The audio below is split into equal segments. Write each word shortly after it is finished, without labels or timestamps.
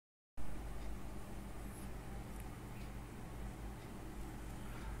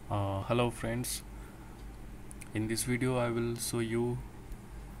Hello friends, in this video I will show you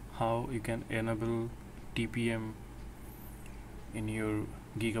how you can enable TPM in your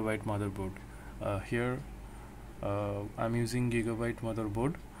Gigabyte motherboard. Here I'm using Gigabyte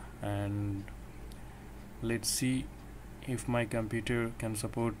motherboard, and let's see if my computer can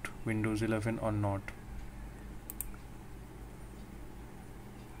support Windows 11 or not.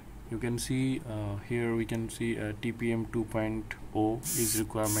 You can see here we can see TPM 2.0 is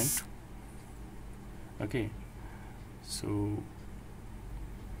requirement. Okay, so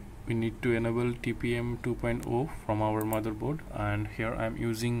we need to enable TPM 2.0 from our motherboard, and here I am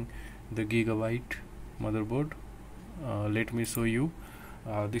using the Gigabyte motherboard. Let me show you.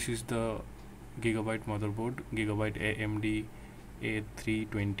 This is the Gigabyte motherboard, Gigabyte AMD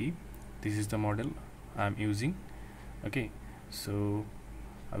A320. This is the model I am using. Okay, so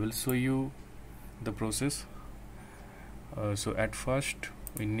I will show you the process. So at first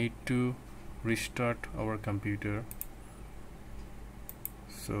we need to restart our computer.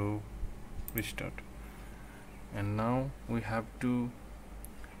 So restart, and now we have to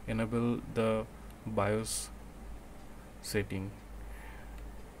enable the BIOS setting.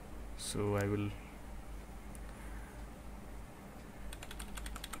 So I will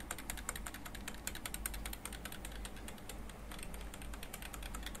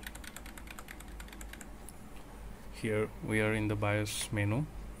here we are in the BIOS menu.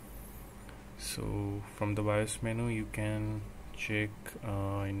 So from the BIOS menu you can check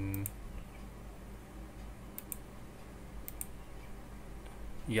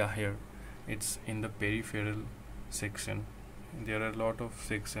here it's in the peripheral section. There are a lot of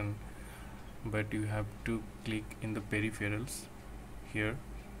sections, but you have to click in the peripherals here,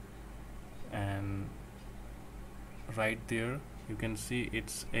 and right there you can see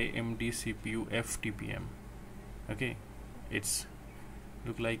it's AMD CPU FTPM. Okay, it's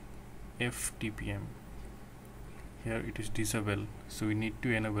look like FTPM. Here it is disabled, so we need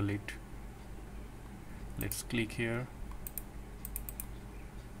to enable it. Let's click here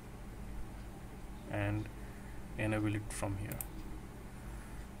and enable it from here.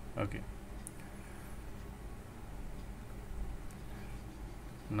 Okay,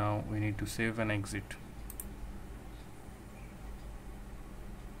 now we need to save and exit.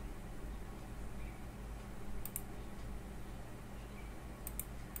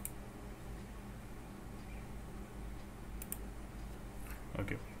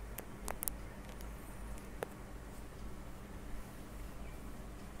 Okay,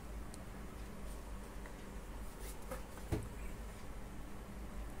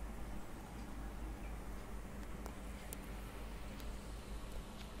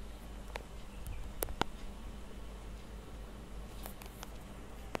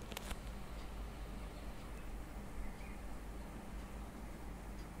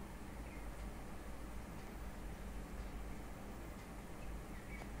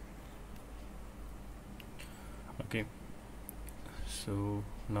 okay, so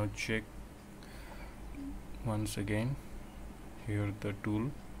now check once again. Here the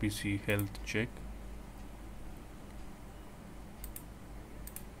tool PC health check.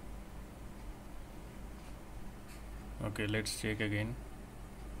 Okay, let's check again.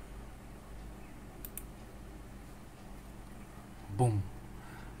 Boom,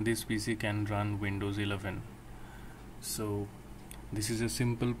 this PC can run Windows 11. So this is a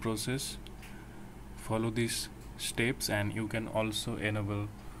simple process. Follow these steps and you can also enable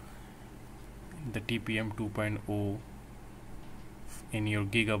the TPM 2.0 in your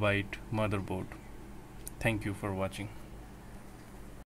Gigabyte motherboard. Thank you for watching.